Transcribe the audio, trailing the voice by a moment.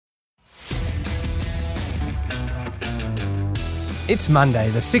It's Monday,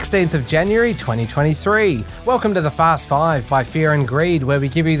 the 16th of January 2023. Welcome to the Fast Five by Fear and Greed, where we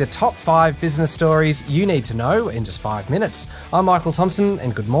give you the top 5 business stories you need to know in just 5 minutes. I'm Michael Thompson,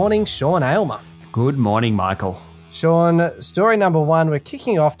 and good morning, Sean Aylmer. Good morning, Michael. Sean, story number 1, we're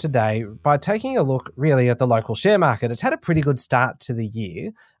kicking off today by taking a look really at the local share market. It's had a pretty good start to the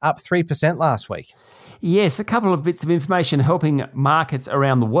year, up 3% last week. Yes, a couple of bits of information helping markets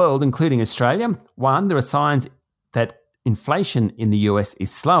around the world, including Australia. One, there are signs that inflation in the US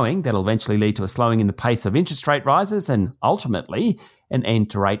is slowing. That'll eventually lead to a slowing in the pace of interest rate rises and ultimately an end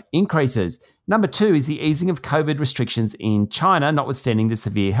to rate increases. Number 2 is the easing of COVID restrictions in China, notwithstanding the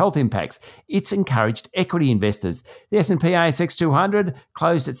severe health impacts. It's encouraged equity investors. The S&P ASX 200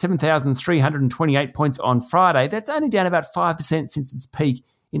 closed at 7,328 points on Friday. That's only down about 5% since its peak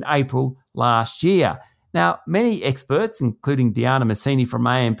in April last year. Now, many experts, including Diana Massini from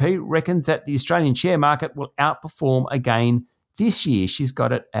AMP, reckons that the Australian share market will outperform again this year. She's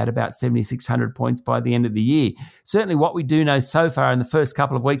got it at about 7,600 points by the end of the year. Certainly what we do know so far in the first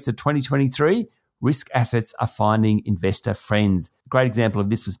couple of weeks of 2023, risk assets are finding investor friends. A great example of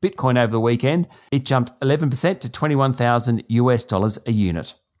this was Bitcoin over the weekend. It jumped 11% to $21,000 a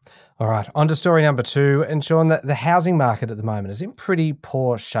unit. All right, on to story number 2. And Sean, the housing market at the moment is in pretty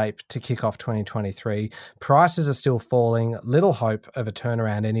poor shape to kick off 2023. Prices are still falling, little hope of a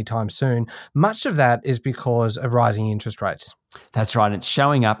turnaround anytime soon. Much of that is because of rising interest rates. That's right. It's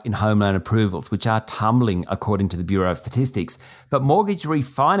showing up in home loan approvals, which are tumbling according to the Bureau of Statistics. But mortgage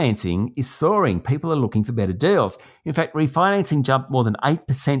refinancing is soaring. People are looking for better deals. In fact, refinancing jumped more than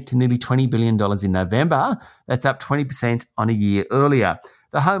 8% to nearly $20 billion in November. That's up 20% on a year earlier.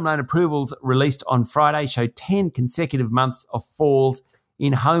 The home loan approvals released on Friday showed 10 consecutive months of falls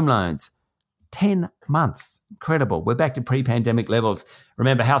in home loans. 10 months. Incredible. We're back to pre-pandemic levels.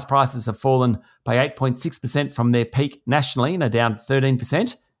 Remember, house prices have fallen by 8.6% from their peak nationally and are down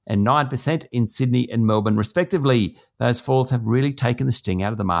 13% and 9% in Sydney and Melbourne, respectively. Those falls have really taken the sting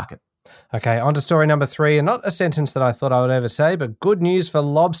out of the market. Okay, on to story number 3, and not a sentence that I thought I would ever say, but good news for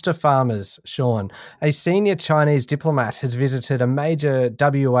lobster farmers, Sean. A senior Chinese diplomat has visited a major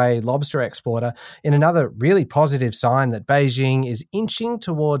WA lobster exporter in another really positive sign that Beijing is inching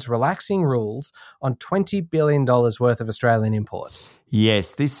towards relaxing rules on $20 billion worth of Australian imports.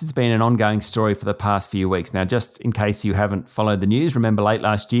 Yes, this has been an ongoing story for the past few weeks. Now, just in case you haven't followed the news, remember late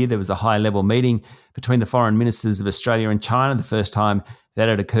last year there was a high-level meeting between the foreign ministers of Australia and China, the first time that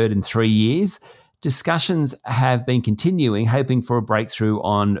had occurred in 3 years. Discussions have been continuing, hoping for a breakthrough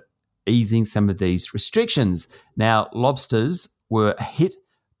on easing some of these restrictions. Now, lobsters were hit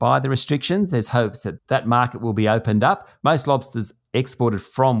by the restrictions. There's hopes that that market will be opened up. Most lobsters exported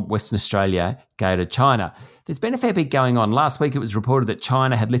from Western Australia go to China. There's been a fair bit going on. Last week, it was reported that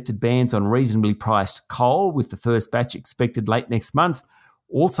China had lifted bans on reasonably priced coal, with the first batch expected late next month.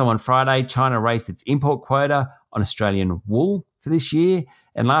 Also on Friday, China raised its import quota on Australian wool for this year.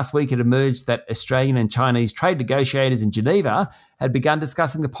 And last week, it emerged that Australian and Chinese trade negotiators in Geneva had begun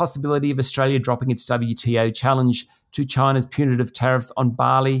discussing the possibility of Australia dropping its WTO challenge to China's punitive tariffs on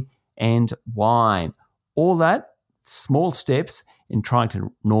barley and wine. All that, small steps in trying to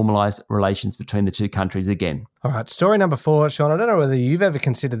normalise relations between the two countries again. All right, story number 4, Sean. I don't know whether you've ever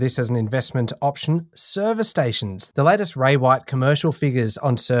considered this as an investment option. Server stations. The latest Ray White commercial figures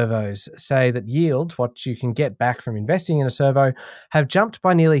on servos say that yields, what you can get back from investing in a servo, have jumped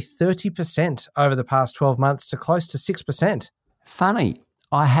by nearly 30% over the past 12 months to close to 6%. Funny,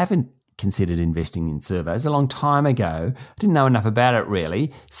 I haven't considered investing in servos a long time ago. I didn't know enough about it really.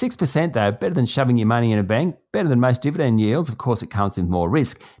 6% though, better than shoving your money in a bank, better than most dividend yields. Of course, it comes with more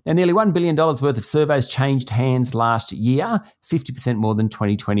risk. Now, nearly $1 billion worth of servos changed hands last year, 50% more than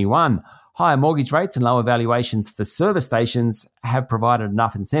 2021. Higher mortgage rates and lower valuations for service stations have provided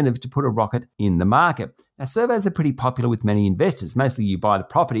enough incentive to put a rocket in the market. Now, servos are pretty popular with many investors. Mostly you buy the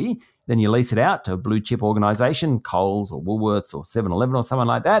property, then you lease it out to a blue chip organisation, Coles or Woolworths or 7-Eleven or someone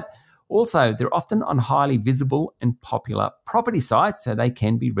like that. Also, they're often on highly visible and popular property sites, so they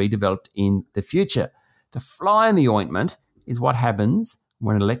can be redeveloped in the future. The fly in the ointment is what happens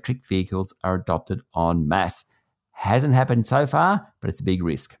when electric vehicles are adopted en masse. Hasn't happened so far, but it's a big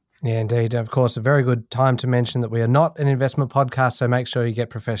risk. Yeah, indeed. Of course, a very good time to mention that we are not an investment podcast, so make sure you get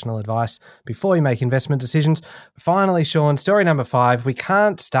professional advice before you make investment decisions. Finally, Sean, story number 5. We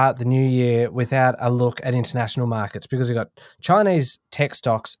can't start the new year without a look at international markets because we've got Chinese tech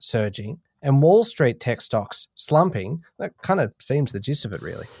stocks surging and Wall Street tech stocks slumping. That kind of seems the gist of it,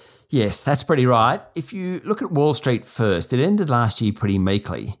 really. Yes, that's pretty right. If you look at Wall Street first, it ended last year pretty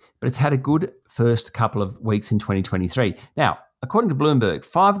meekly, but it's had a good first couple of weeks in 2023. Now, according to Bloomberg,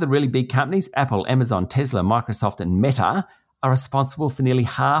 5 of the really big companies, Apple, Amazon, Tesla, Microsoft, and Meta, are responsible for nearly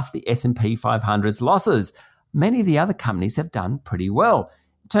half the S&P 500's losses. Many of the other companies have done pretty well.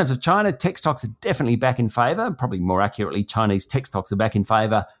 In terms of China, tech stocks are definitely back in favour. Probably more accurately, Chinese tech stocks are back in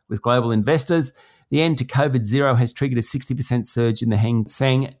favour with global investors. The end to COVID zero has triggered a 60% surge in the Hang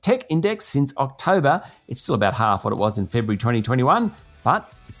Seng Tech Index since October. It's still about half what it was in February 2021,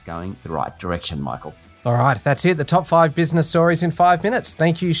 but it's going the right direction, Michael. All right, that's it. The top 5 business stories in 5 minutes.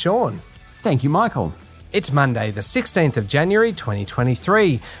 Thank you, Sean. Thank you, Michael. It's Monday, the 16th of January,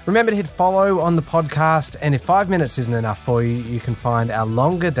 2023. Remember to hit follow on the podcast, and if 5 minutes isn't enough for you, you can find our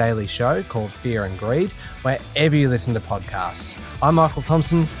longer daily show called Fear and Greed, wherever you listen to podcasts. I'm Michael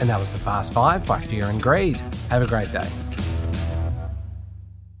Thompson, and that was the Fast 5 by Fear and Greed. Have a great day.